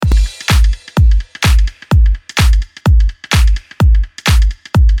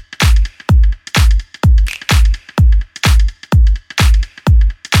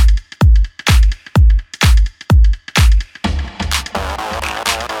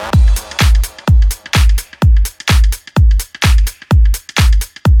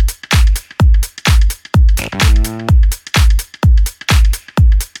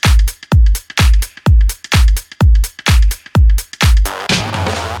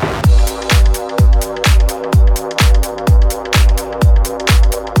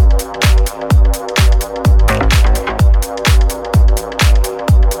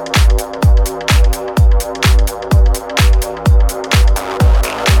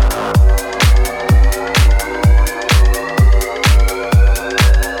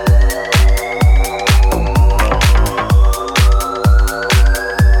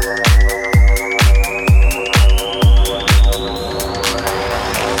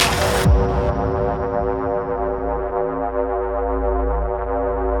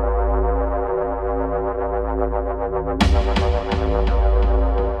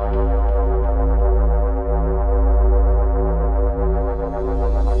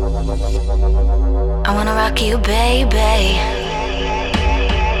I wanna rock you, baby.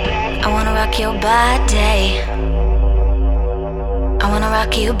 I wanna rock your body. I wanna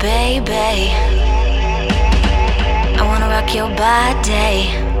rock you, baby. I wanna rock your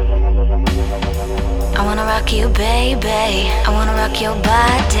body. I wanna rock you, baby. I wanna rock your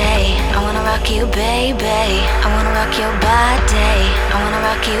body. I wanna rock you, baby. I wanna rock your body. I wanna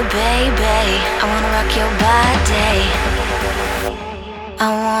rock you, baby. I wanna rock your body. I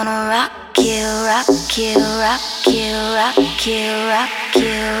wanna rock you, rock you, rock you, rock you, rock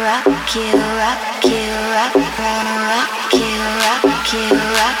you, rock you, rock you, rock. Wanna rock you, rock you,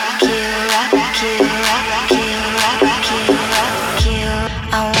 rock you, rock you, rock you, rock you, rock you.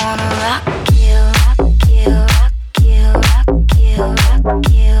 I wanna rock you, rock you, rock you, rock you, rock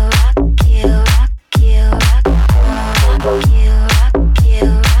you, rock you, rock you, rock. Wanna rock you, rock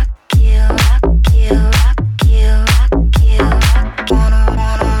you, rock you, rock you, rock you, rock you, rock. Wanna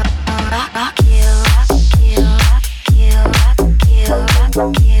rock you, rock you, rock you, rock you,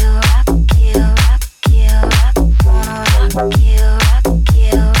 rock you, rock you, rock you, rock. Wanna rock you, rock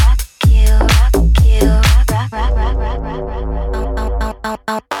you, rock you, rock you, rock, rock, rock, rock, rock,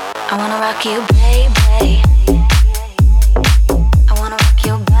 rock. I wanna rock you, baby. I wanna rock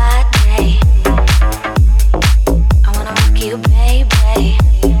your body. I wanna rock you, baby.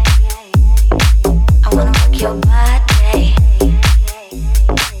 I wanna rock your body.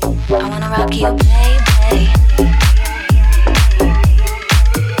 I wanna rock you, baby.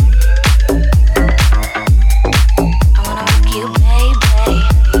 I wanna rock you, baby.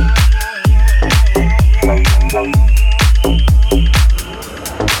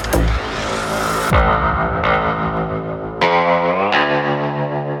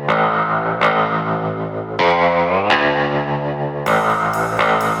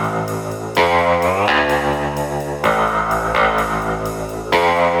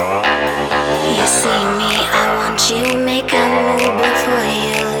 You see me, I want you, make a move before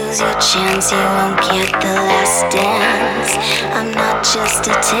you lose your chance. You won't get the last dance. I'm not just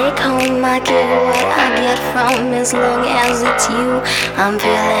a take home, I get what I get from as long as it's you I'm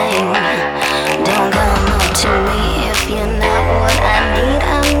feeling. Don't come up to me if you're not what I need.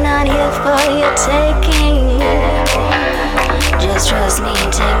 I'm not here for your taking. Just trust me,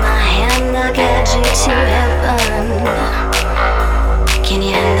 take my hand, I'll get you to heaven. Can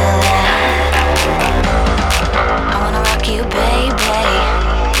you handle that? I wanna rock you, baby.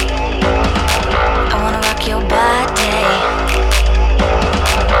 I wanna rock your body.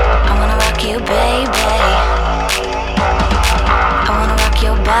 I wanna rock you, baby. I wanna rock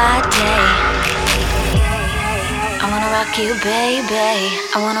your body. I wanna rock you, baby.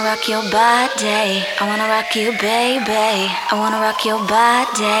 I wanna rock your body. I wanna rock you, baby. I wanna rock your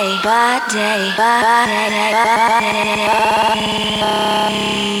body, body,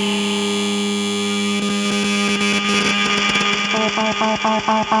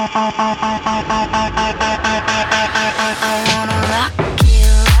 I wanna rock you,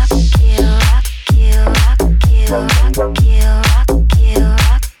 rock you, rock you, rock you, rock you, rock you,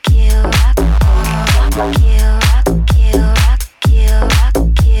 rock you, rock. Wanna rock you, rock you, rock you, rock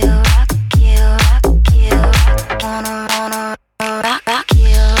you, rock you, rock you, rock. Wanna rock you, rock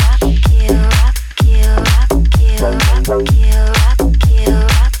you, rock you, rock you, rock you, rock you,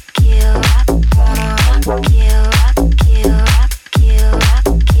 rock you, rock. Wanna rock you, rock you, rock you, rock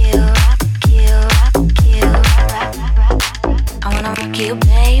you, rock you, rock.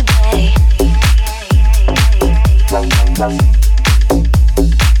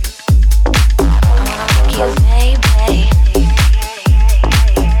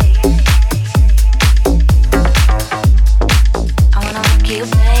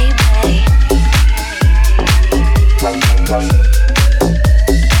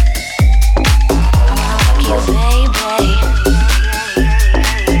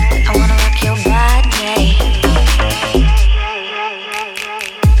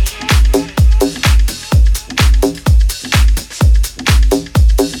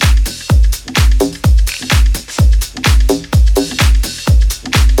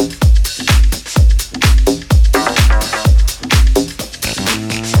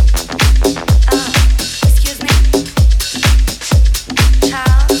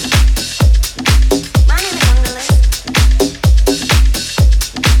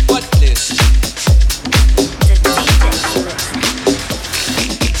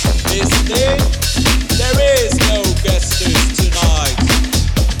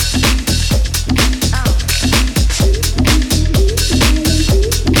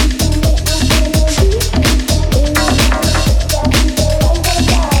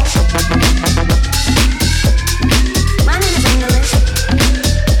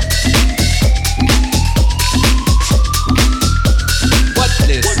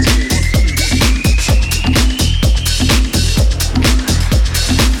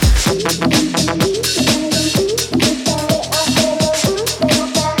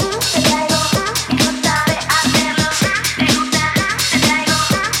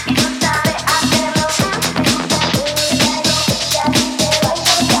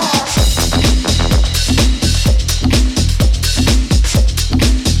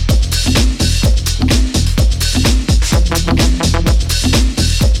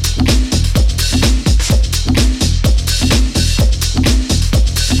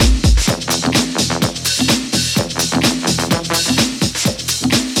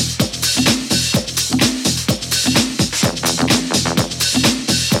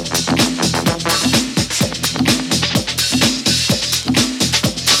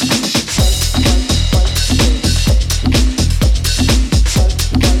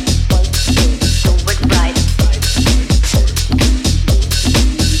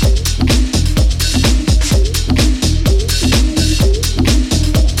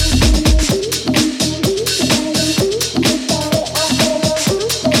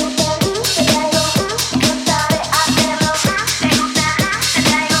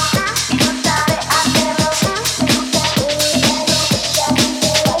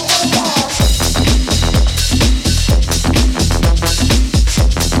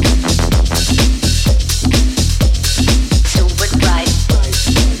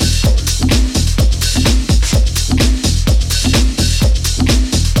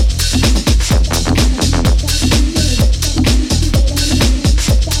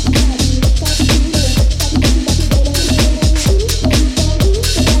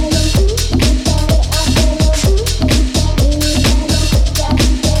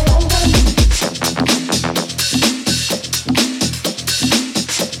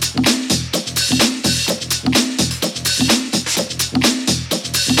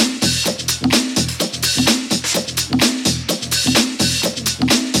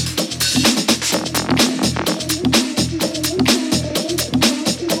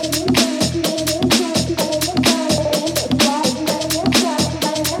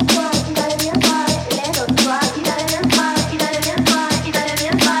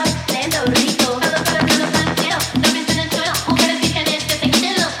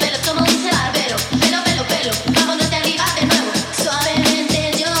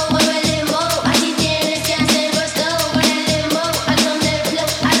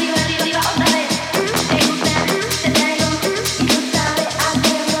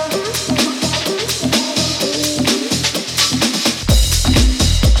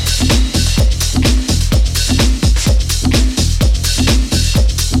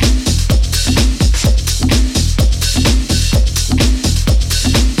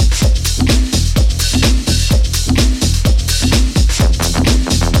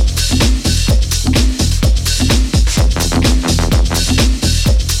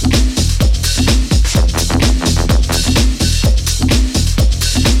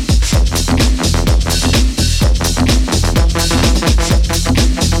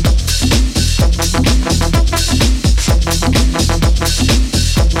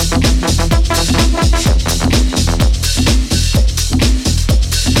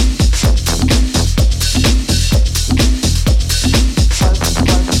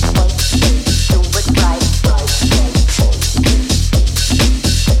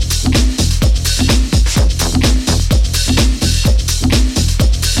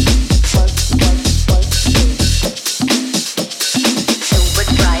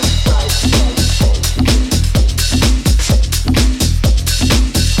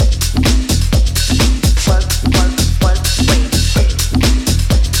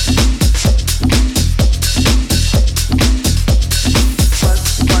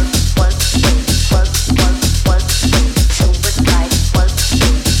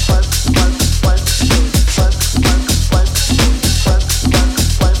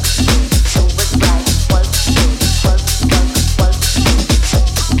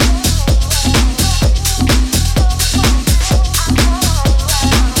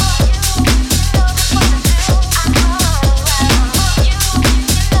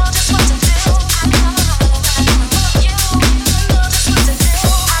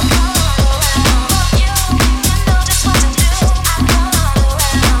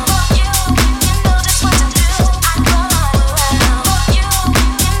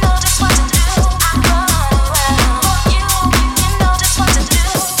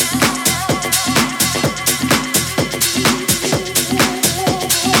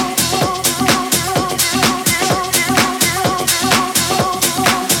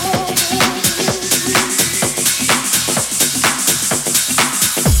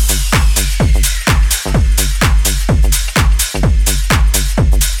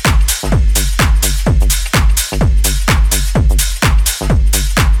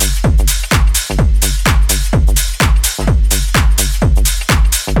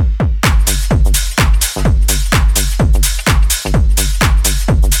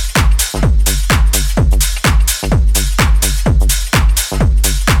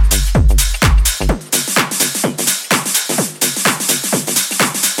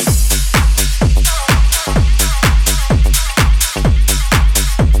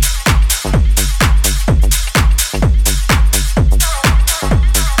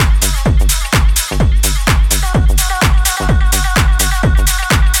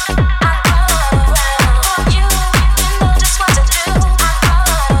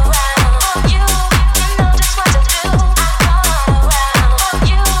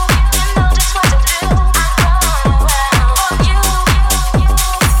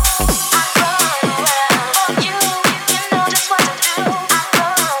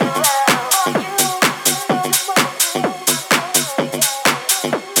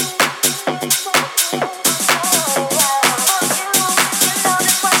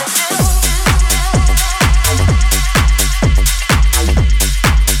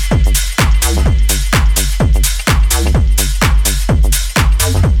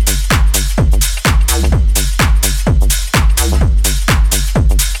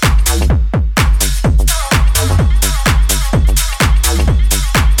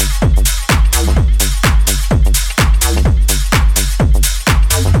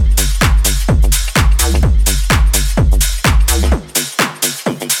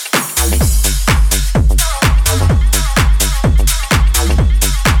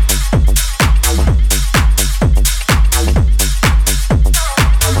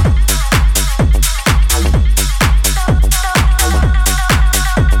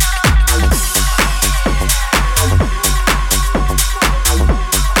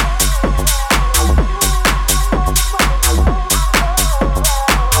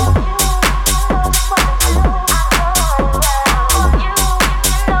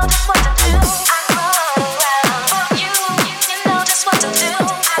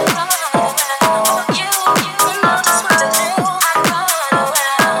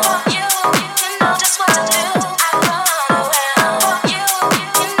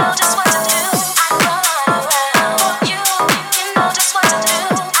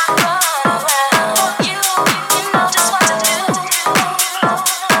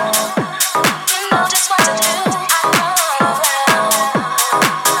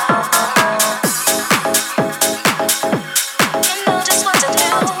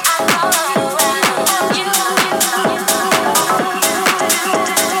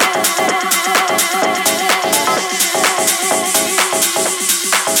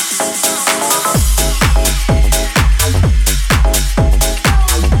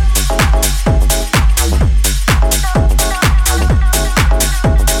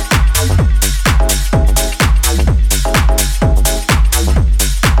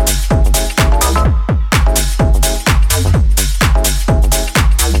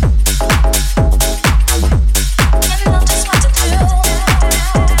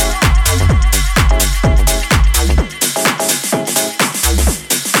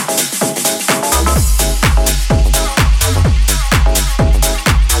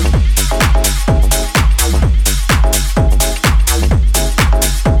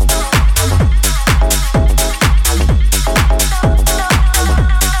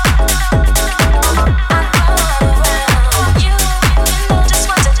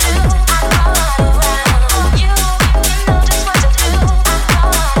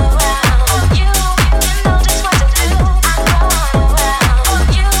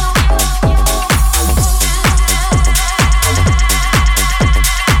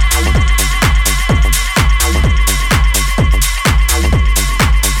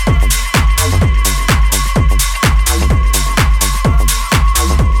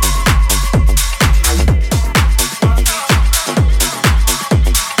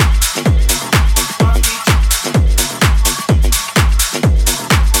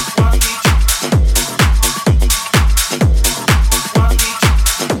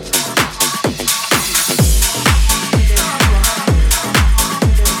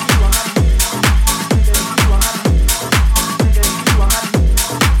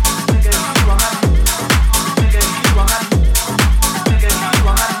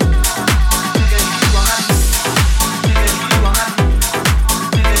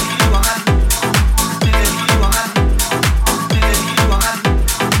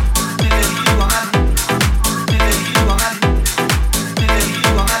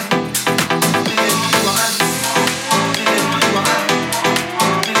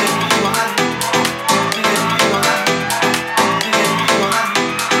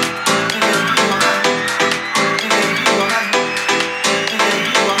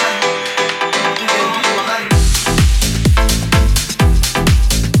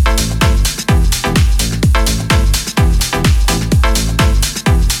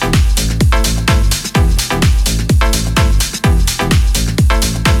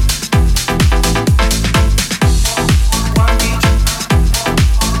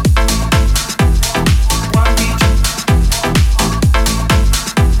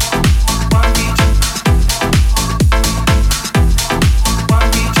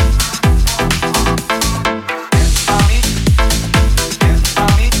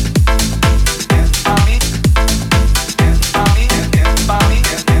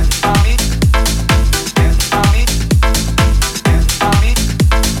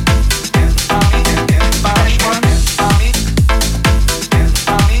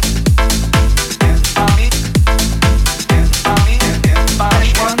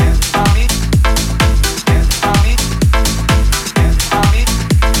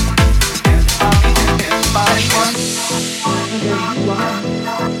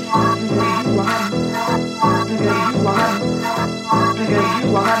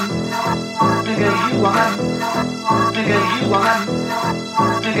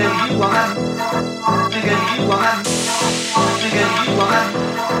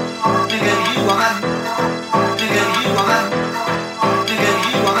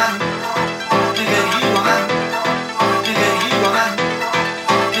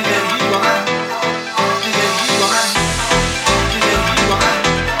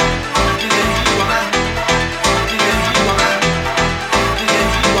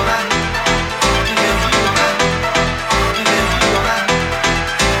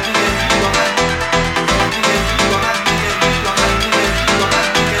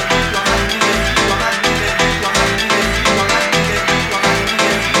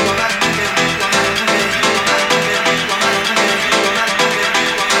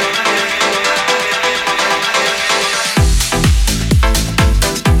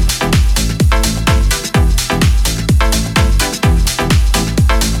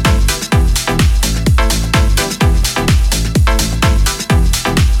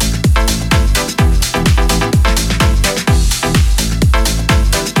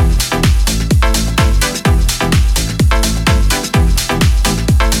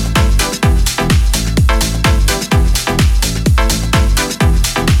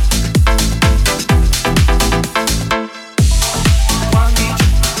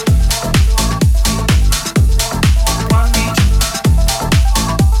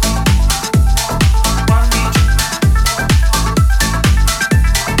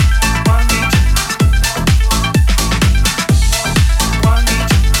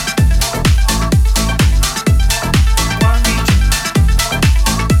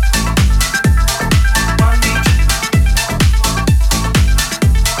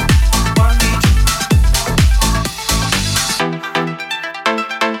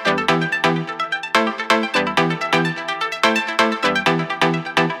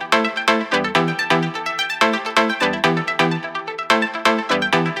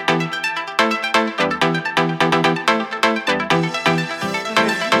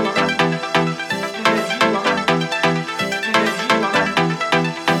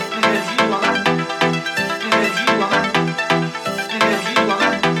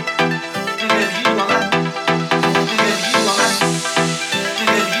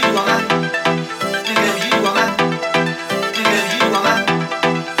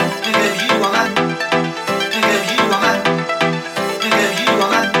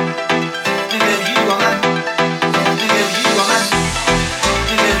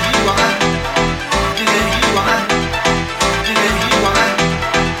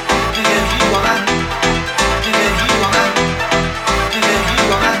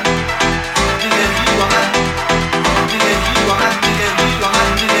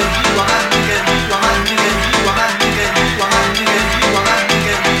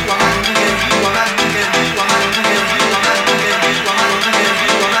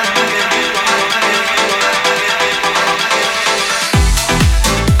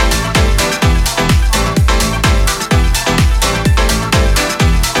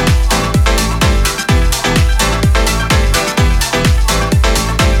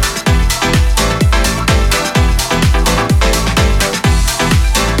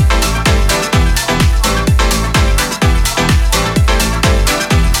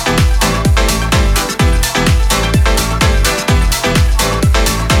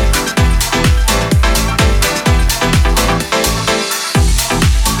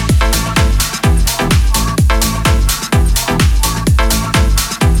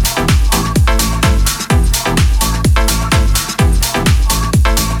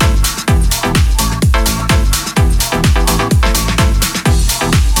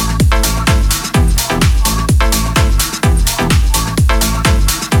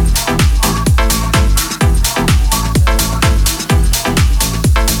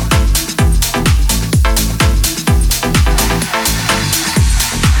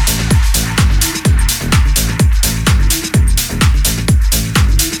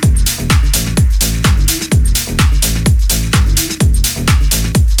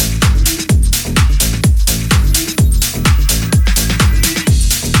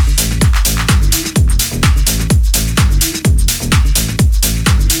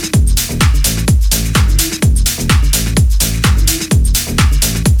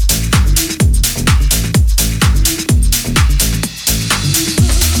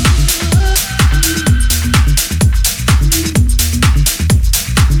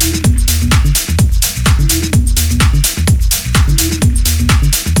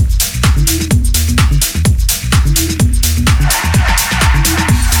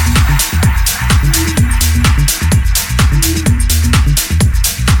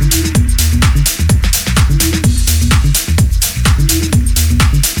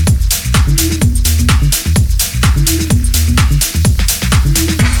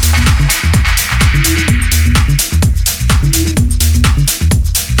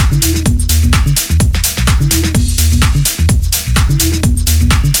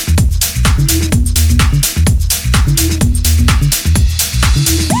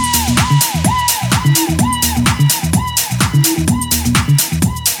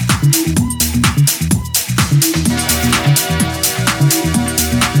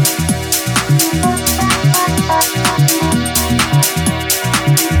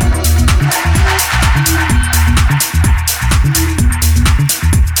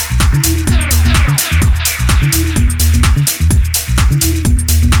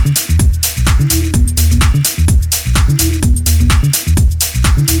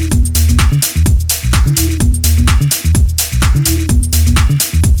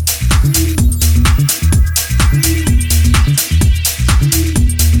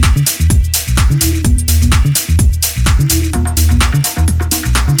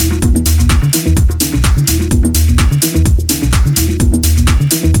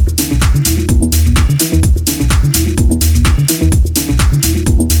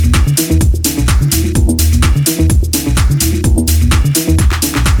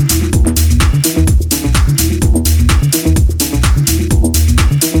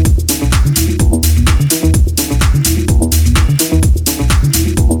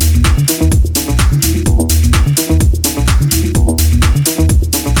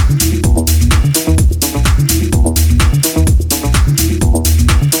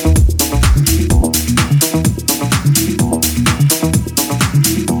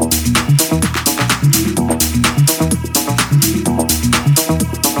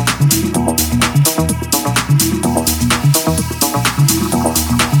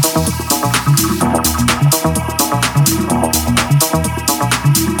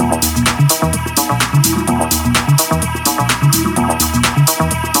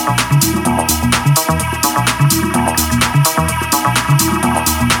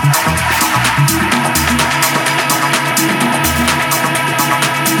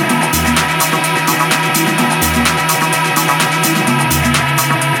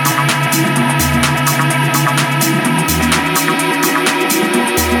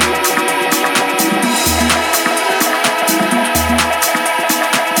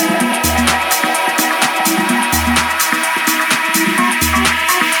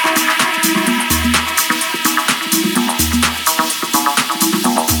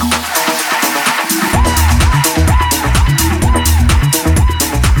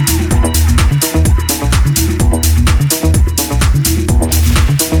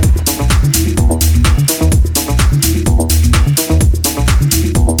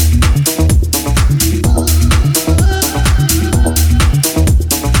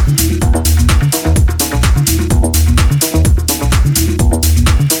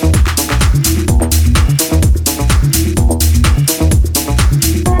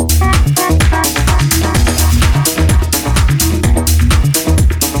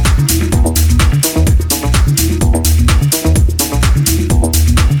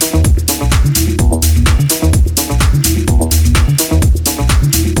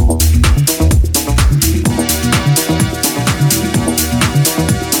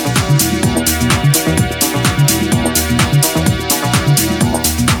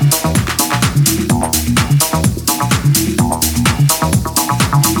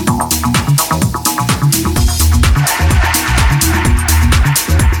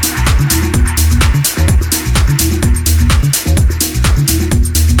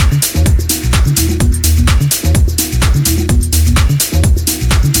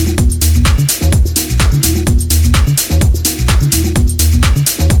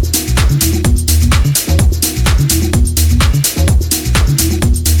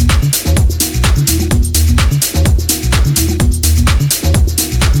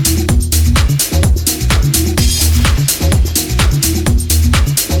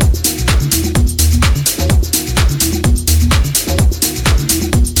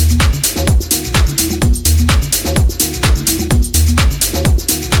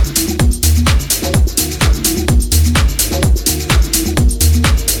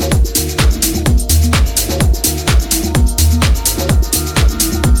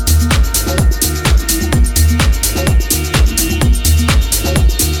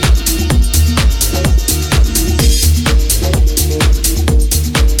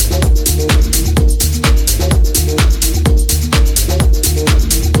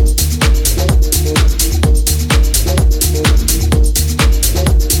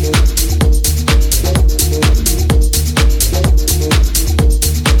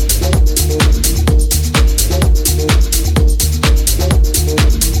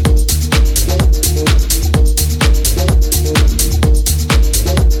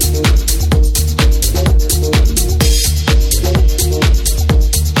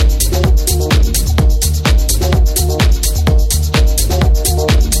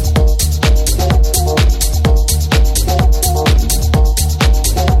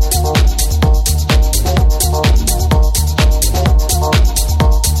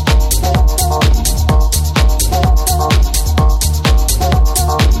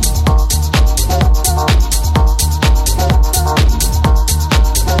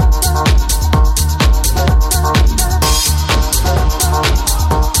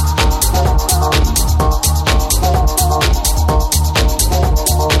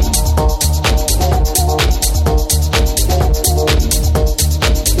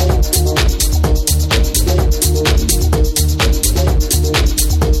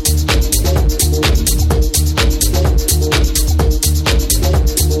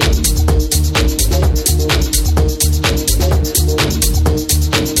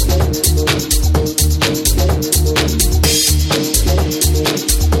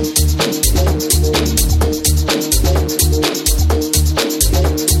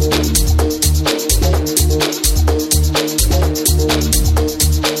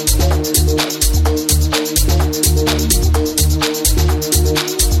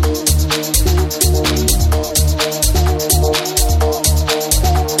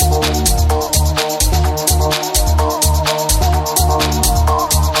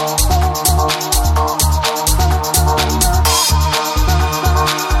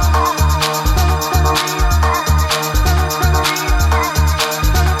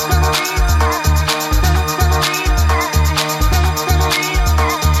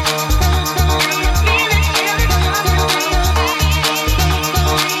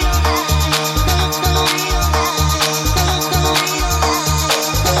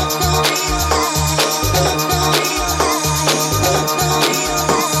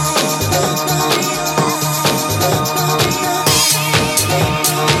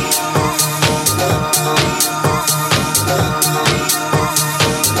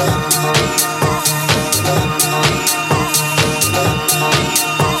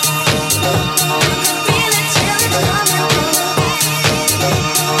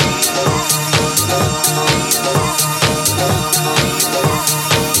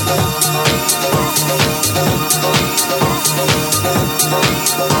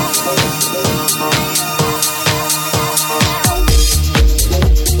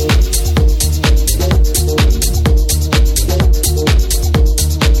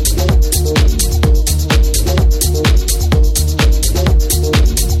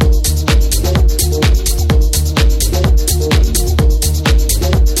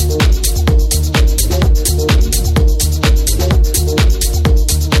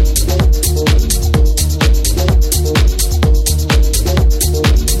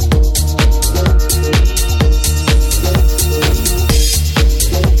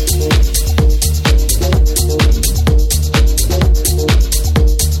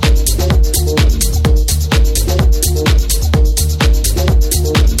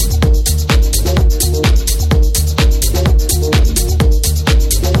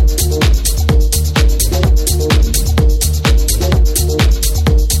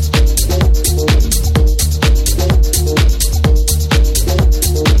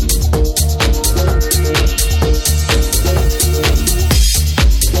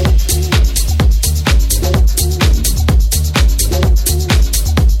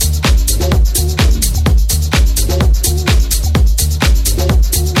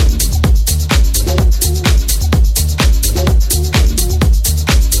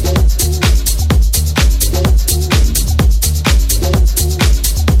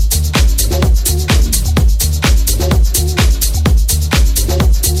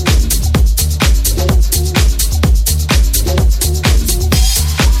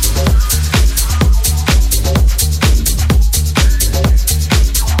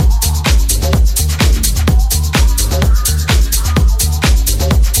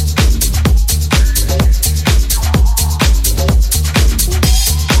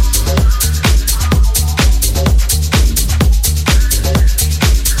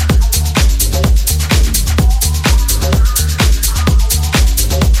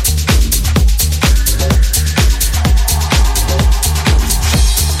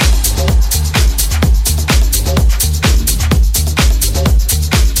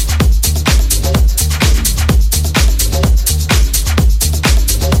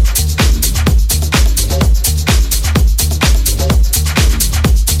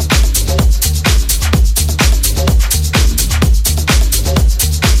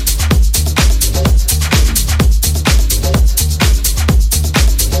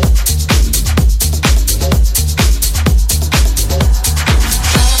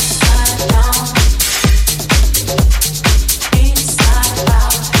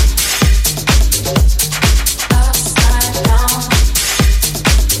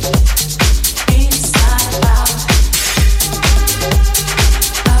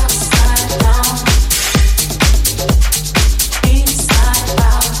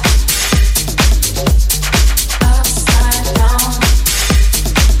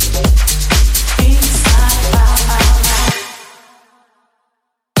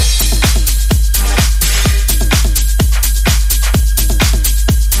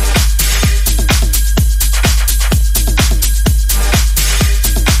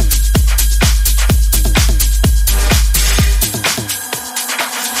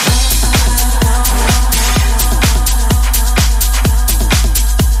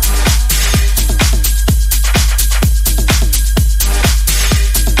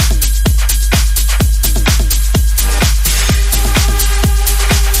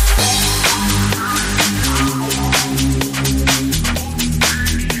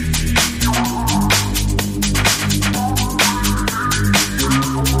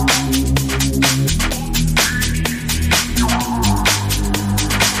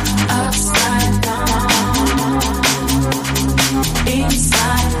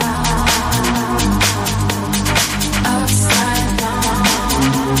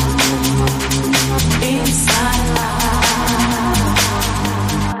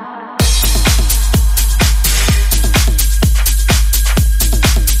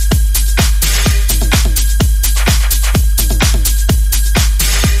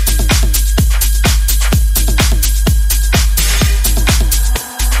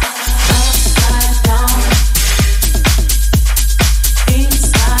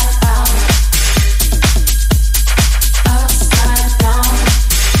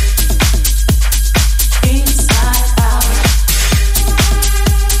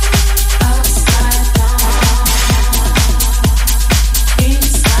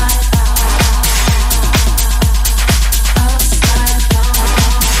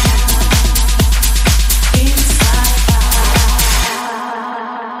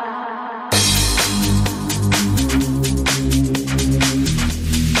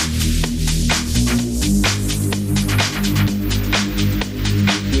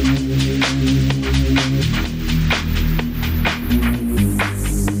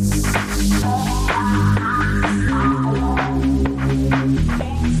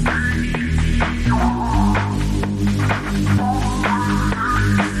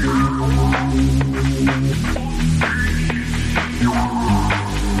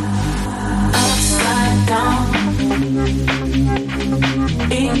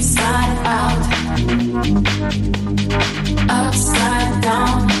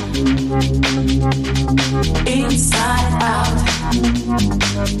 Inside out,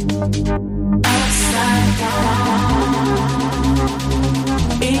 upside down.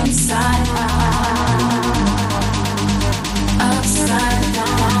 Inside out, upside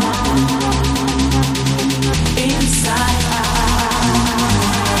down. Inside out.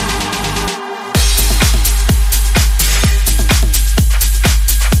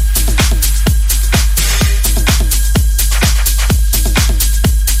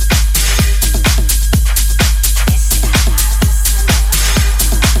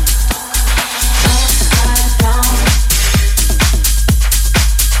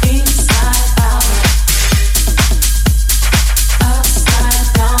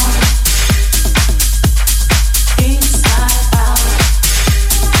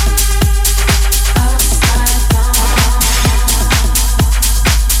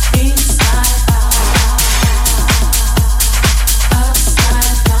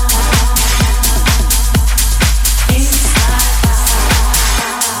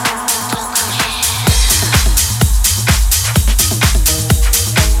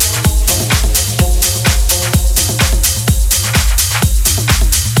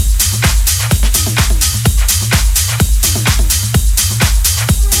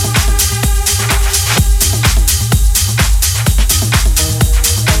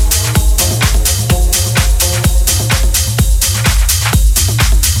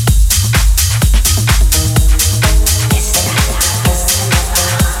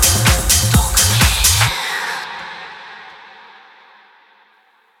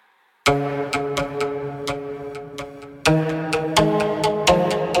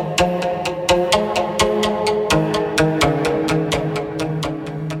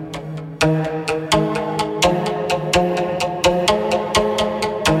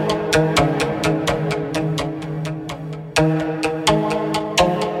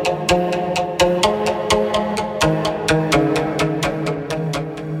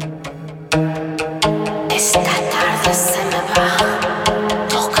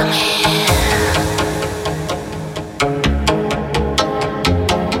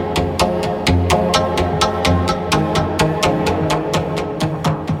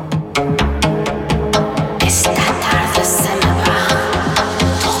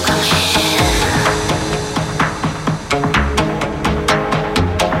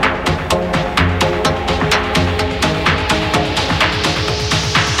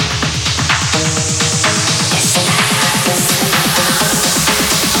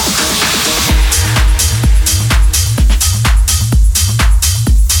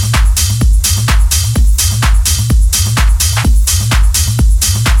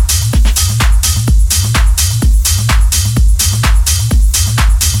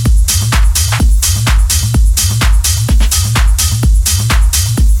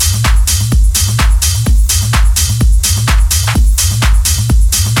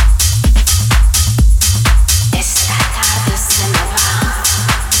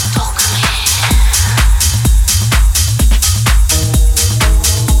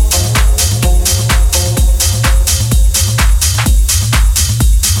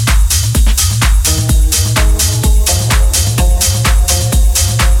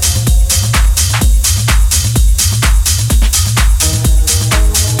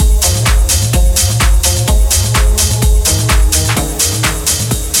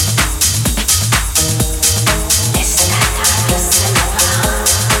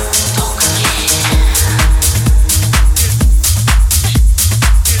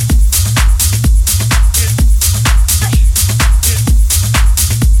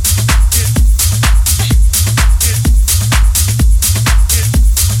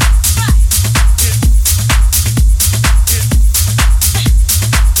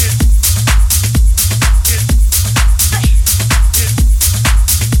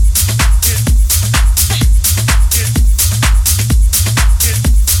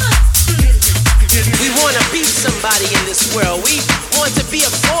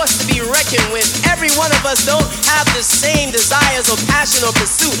 us don't have the same desires or passion or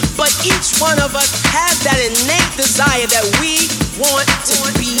pursuit, but each one of us has that innate desire that we want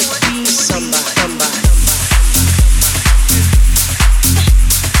to be somebody.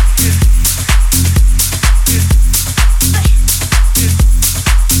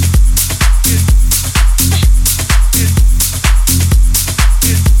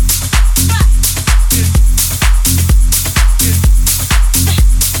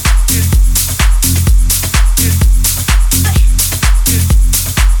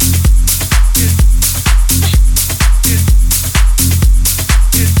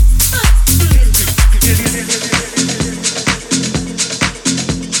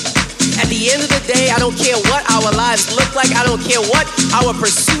 the end of the day, I don't care what our lives look like, I don't care what our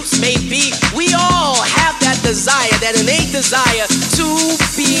pursuits may be, we all have that desire, that innate desire to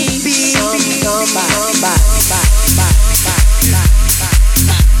be somebody.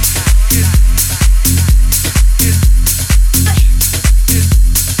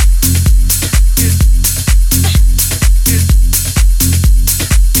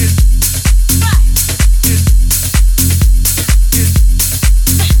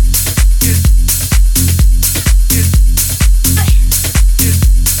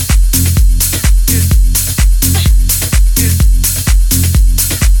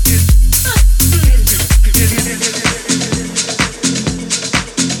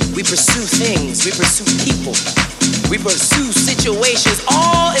 We pursue people, we pursue situations,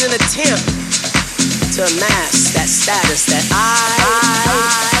 all in an attempt to amass that status that I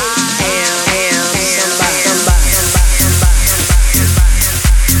am somebody.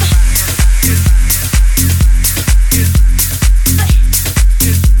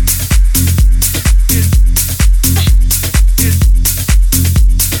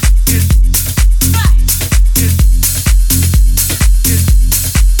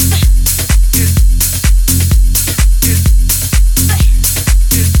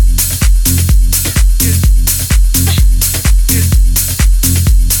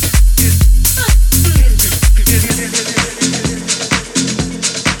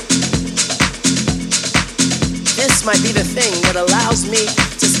 Might be the thing that allows me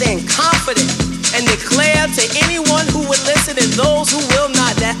to stand confident and declare to anyone who would listen and those who will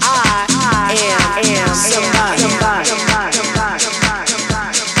not that I am somebody. Somebody.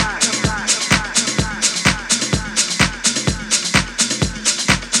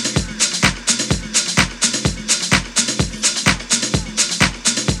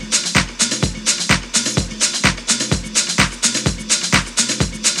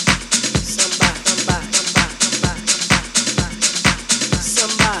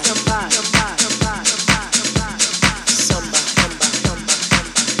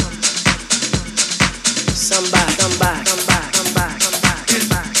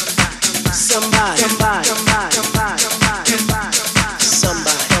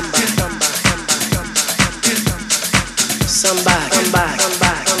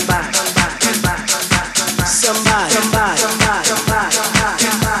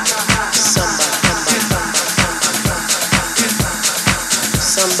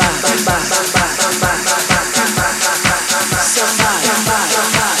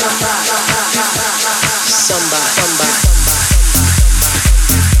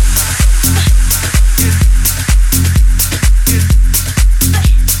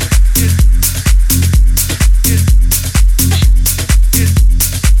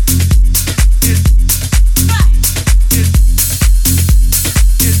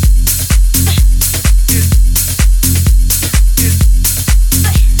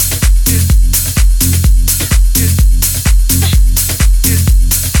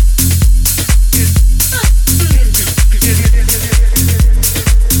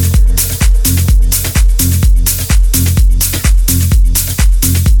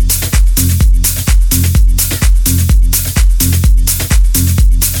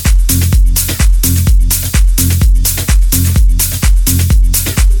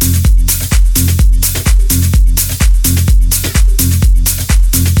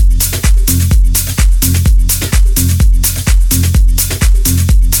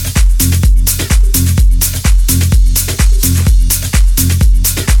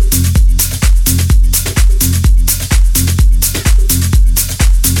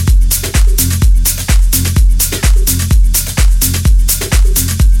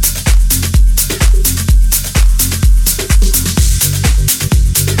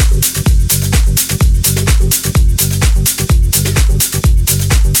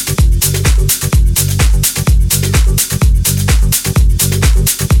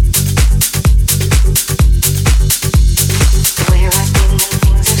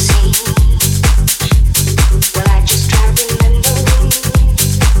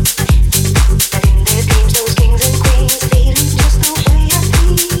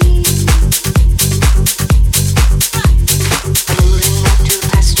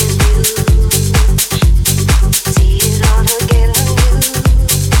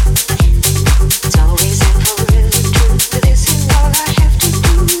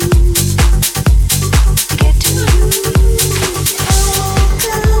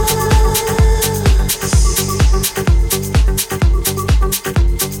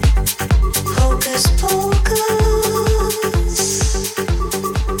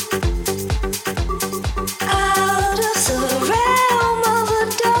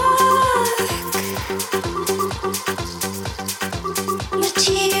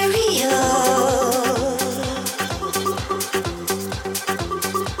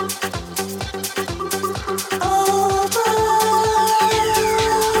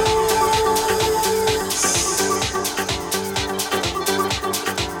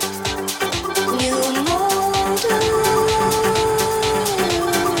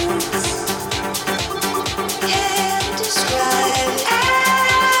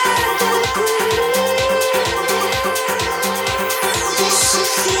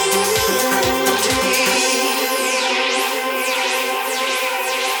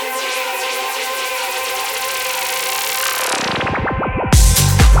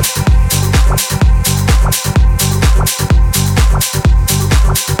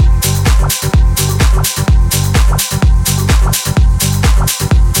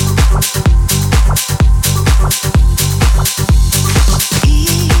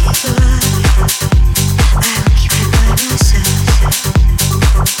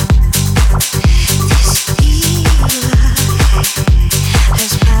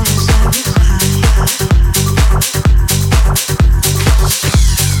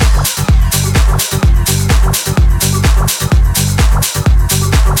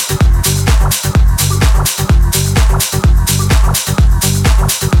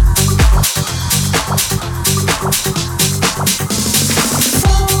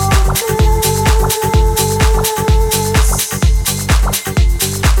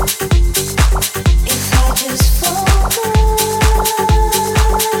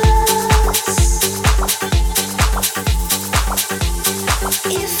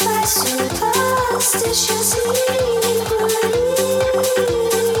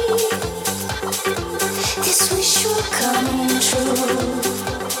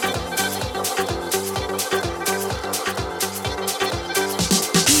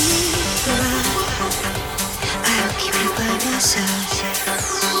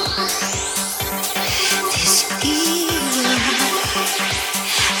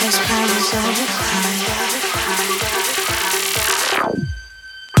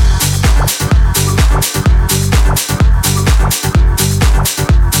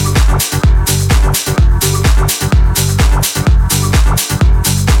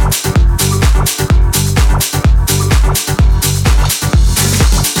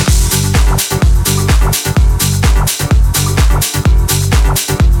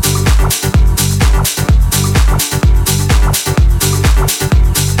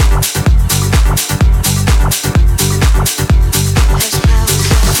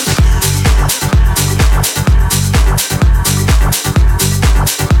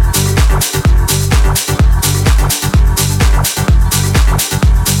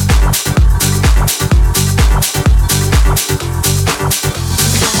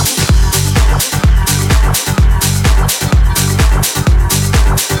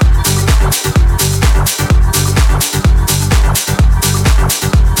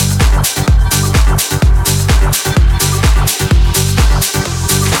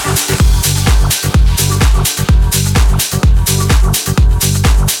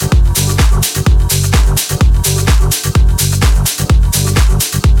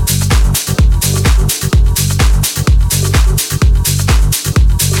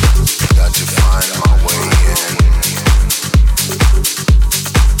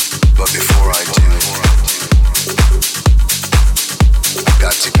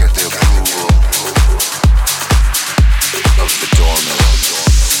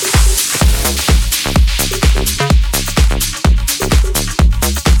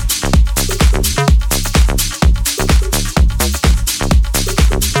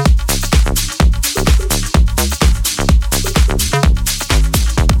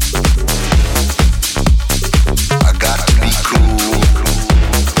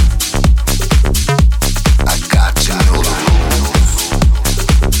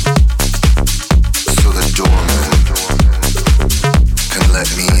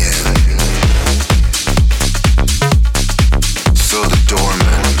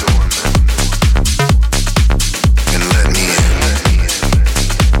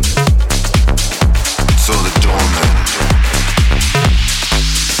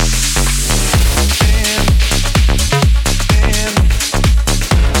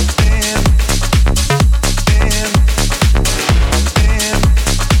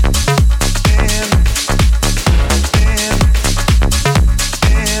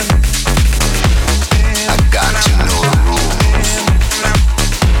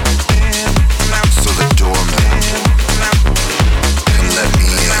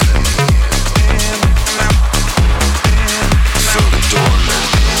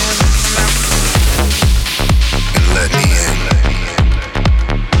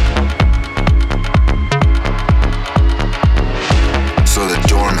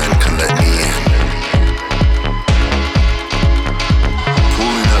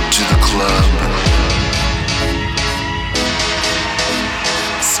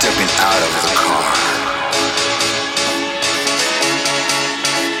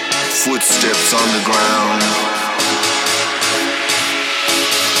 Footsteps on the ground.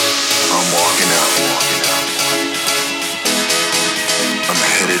 I'm walking out. I'm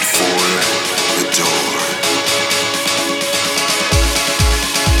headed for the door.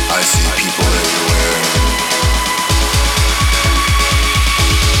 I see people everywhere,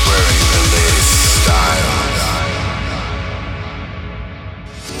 wearing the latest style.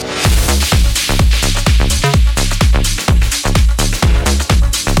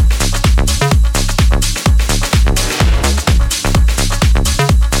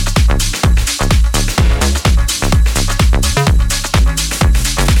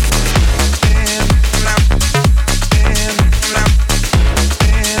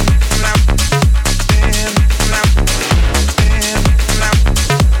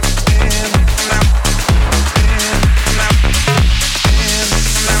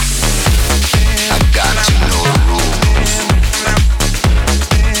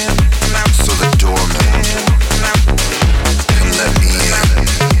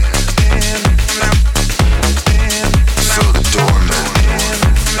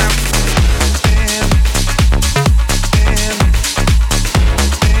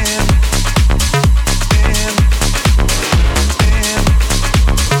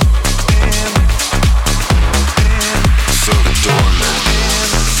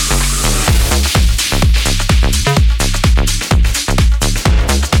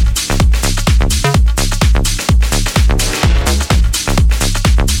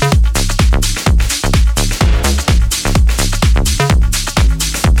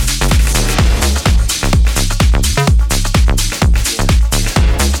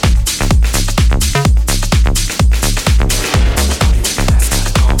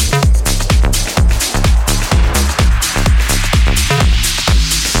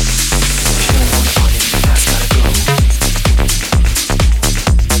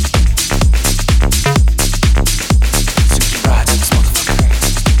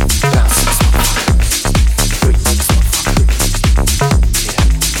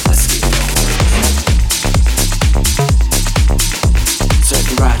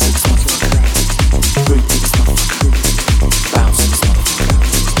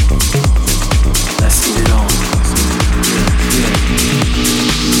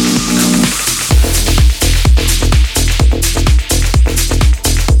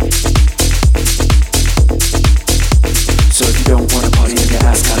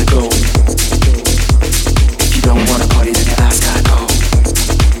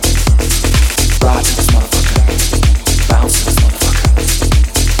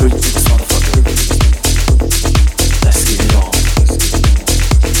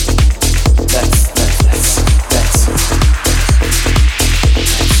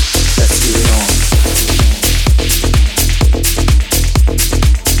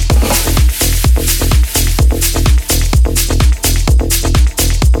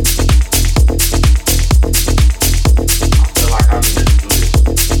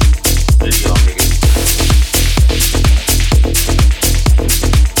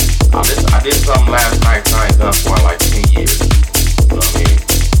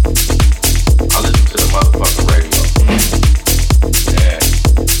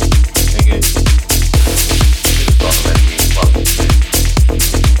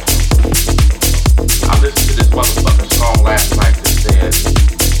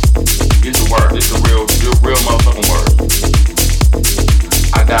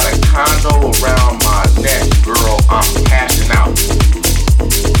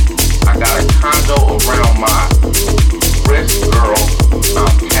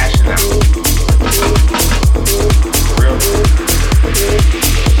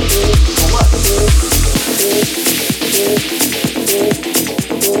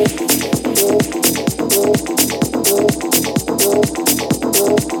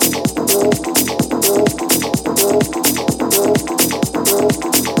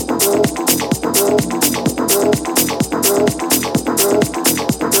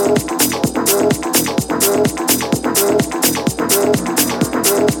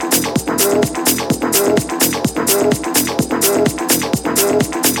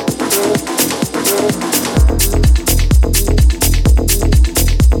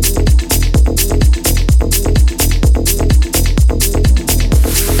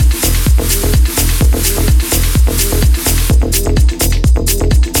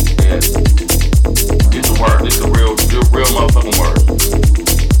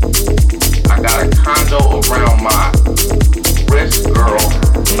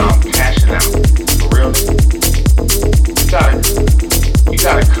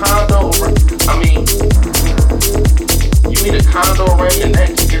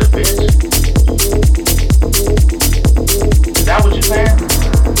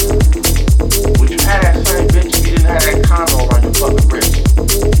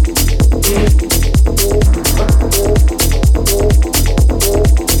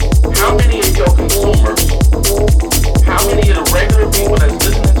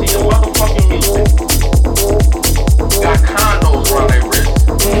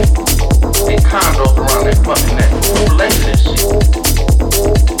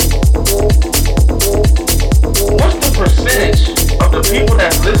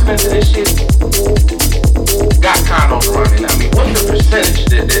 into this shit got condos around it. I mean, what's the percentage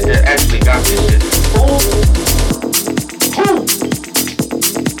that actually got this shit? Who?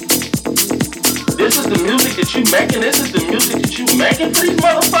 This is the music that you making? This is the music that you making for these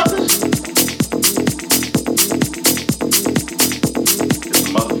motherfuckers? It's a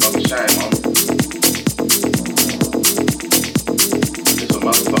motherfucking shame, homie. It's a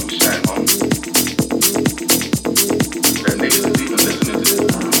motherfucking shame, homie. That niggas is even listening to this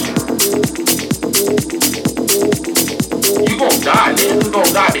shit. You gon' die, niggas is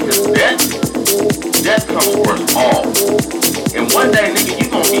gon' die because death comes for us all. And one day, nigga, you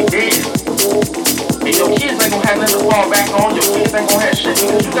gon' be dead. And your kids ain't gonna have nothing to fall back on. Your kids ain't gonna have shit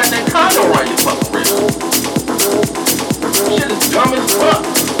because you got that condo around your fucking wrist. Shit is dumb as fuck.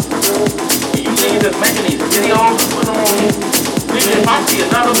 And you niggas that's making these videos and putting them on you. Nigga, if I see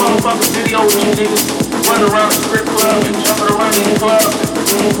another motherfucking video with you niggas running around the strip club and jumping around these clubs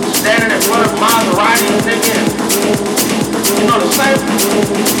and standing in front of Maseratis, nigga, and you know the same.